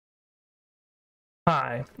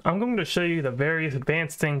Hi, I'm going to show you the various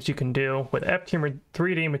advanced things you can do with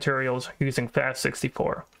FT3D materials using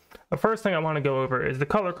Fast64. The first thing I want to go over is the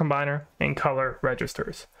color combiner and color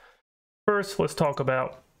registers. First, let's talk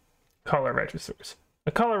about color registers.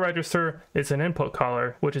 A color register is an input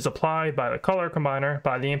color which is applied by the color combiner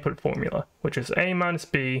by the input formula, which is A minus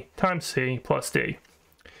B times C plus D.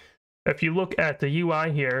 If you look at the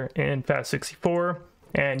UI here in Fast64,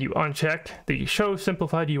 and you uncheck the Show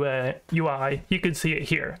Simplified UI, you can see it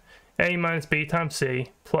here. A minus B times C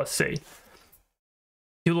plus C. If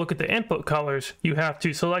you look at the input colors, you have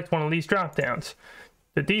to select one of these drop downs.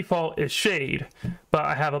 The default is shade, but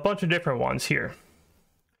I have a bunch of different ones here.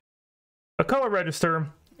 A color register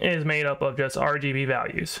is made up of just RGB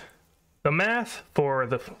values. The math for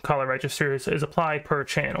the color registers is applied per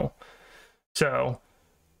channel. So,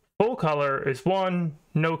 full color is 1,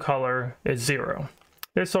 no color is 0.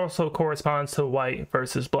 This also corresponds to white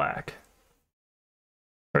versus black.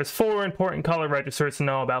 There's 4 important color registers to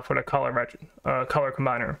know about for the color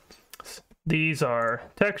combiner. These are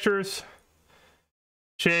textures,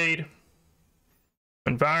 shade,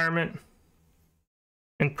 environment,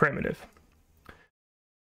 and primitive.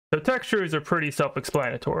 So textures are pretty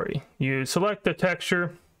self-explanatory. You select the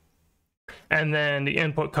texture, and then the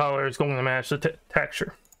input color is going to match the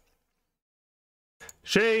texture.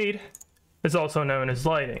 Shade is also known as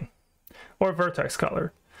lighting, or vertex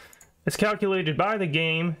color. It's calculated by the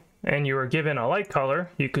game, and you are given a light color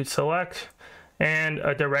you could select, and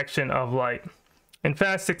a direction of light. In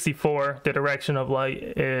Fast64, the direction of light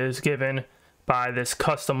is given by this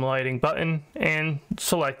custom lighting button and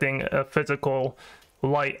selecting a physical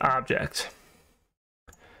light object.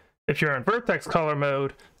 If you're in vertex color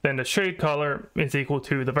mode, then the shade color is equal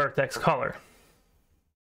to the vertex color.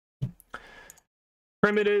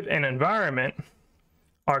 Primitive and environment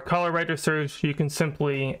are color registers you can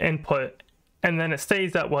simply input, and then it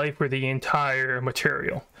stays that way for the entire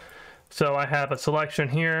material. So I have a selection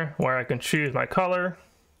here where I can choose my color,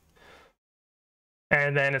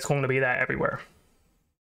 and then it's going to be that everywhere.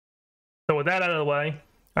 So with that out of the way,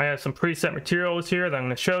 I have some preset materials here that I'm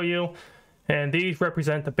going to show you, and these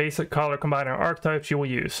represent the basic color combiner archetypes you will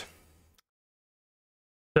use.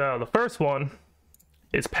 So the first one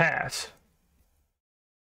is pass.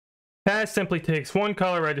 Pass simply takes one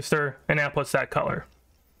color register and outputs that color.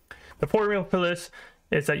 The formula for this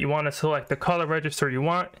is that you want to select the color register you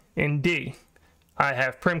want in D. I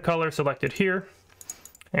have prim color selected here,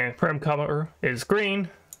 and prim color is green,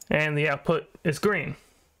 and the output is green.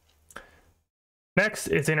 Next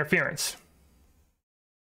is interference.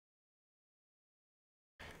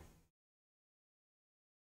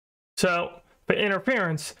 So for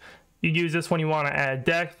interference, you use this when you want to add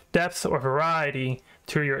depth or variety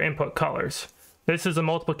to your input colors. This is a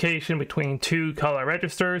multiplication between 2 color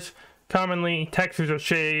registers, commonly textures or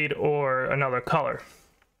shade or another color.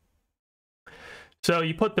 So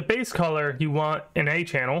you put the base color you want in A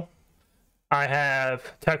channel. I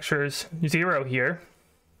have textures 0 here.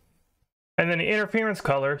 And then the interference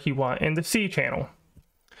color you want in the C channel.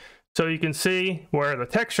 So you can see where the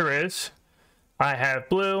texture is, I have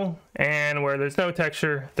blue, and where there's no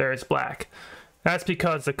texture, there's black. That's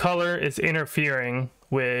because the color is interfering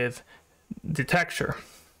with the texture.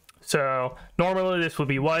 So normally this would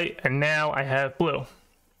be white, and now I have blue.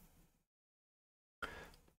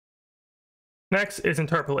 Next is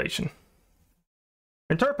interpolation.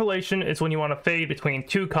 Interpolation is when you want to fade between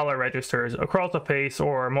 2 color registers across a face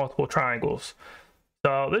or multiple triangles.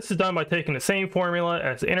 So this is done by taking the same formula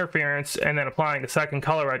as interference and then applying the second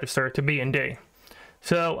color register to B and D.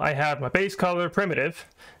 So I have my base color primitive,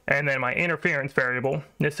 and then my interference variable.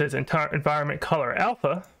 This is environment color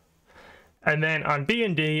alpha. And then on B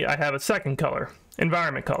and D, I have a second color,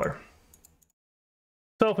 environment color.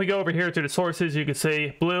 So if we go over here to the sources, you can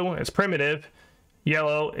see blue is primitive,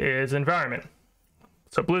 yellow is environment.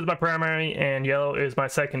 So blue is my primary, and yellow is my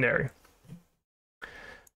secondary.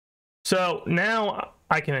 So now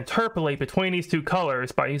I can interpolate between these 2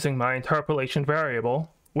 colors by using my interpolation variable,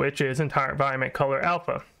 which is environment color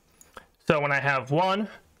alpha. So when I have 1,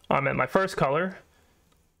 I'm at my first color,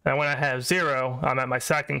 and when I have 0, I'm at my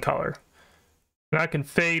second color. And I can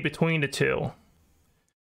fade between the 2. If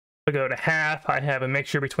I go to half, I have a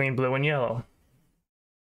mixture between blue and yellow.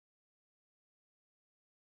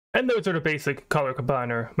 And those are the basic color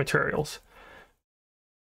combiner materials.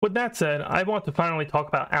 With that said, I want to finally talk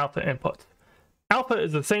about alpha inputs. Alpha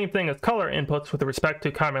is the same thing as color inputs with respect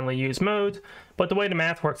to commonly used modes, but the way the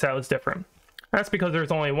math works out is different. That's because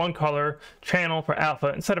there's only 1 color channel for alpha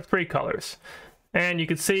instead of 3 colors. And you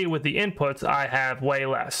can see with the inputs, I have way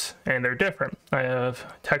less, and they're different. I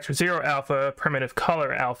have texture 0 alpha, primitive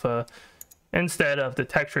color alpha, instead of the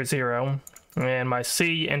texture 0, and my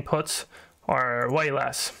C inputs are way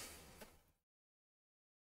less.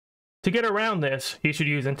 To get around this, you should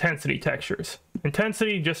use intensity textures.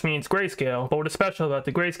 Intensity just means grayscale, but what is special about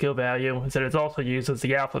the grayscale value is that it's also used as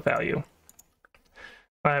the alpha value.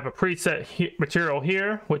 I have a preset material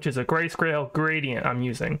here, which is a grayscale gradient I'm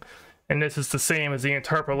using. And this is the same as the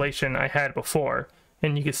interpolation I had before.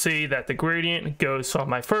 And you can see that the gradient goes from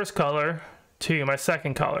my first color to my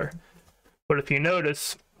second color. But if you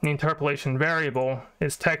notice, the interpolation variable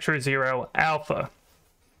is texture 0 alpha,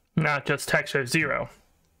 not just texture 0.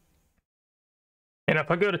 And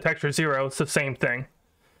if I go to texture 0, it's the same thing.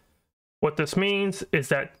 What this means is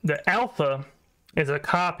that the alpha is a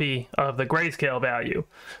copy of the grayscale value.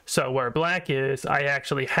 So where black is, I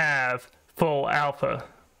actually have full alpha.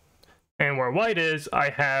 And where white is, I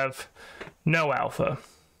have no alpha.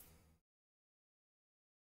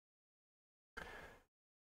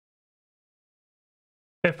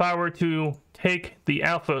 If I were to take the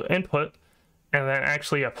alpha input and then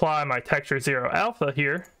actually apply my texture 0 alpha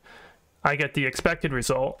here, I get the expected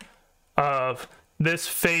result of this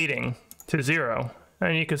fading to 0.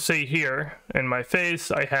 And you can see here in my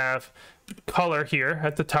face, I have color here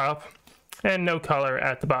at the top and no color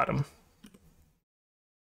at the bottom.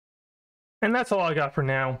 And that's all I got for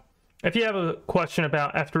now. If you have a question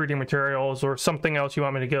about F3D materials or something else you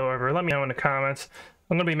want me to go over, let me know in the comments.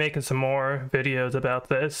 I'm going to be making some more videos about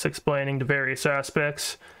this, explaining the various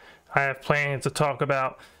aspects. I have plans to talk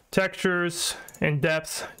about textures,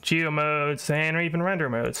 in-depth, geo modes, and even render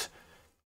modes.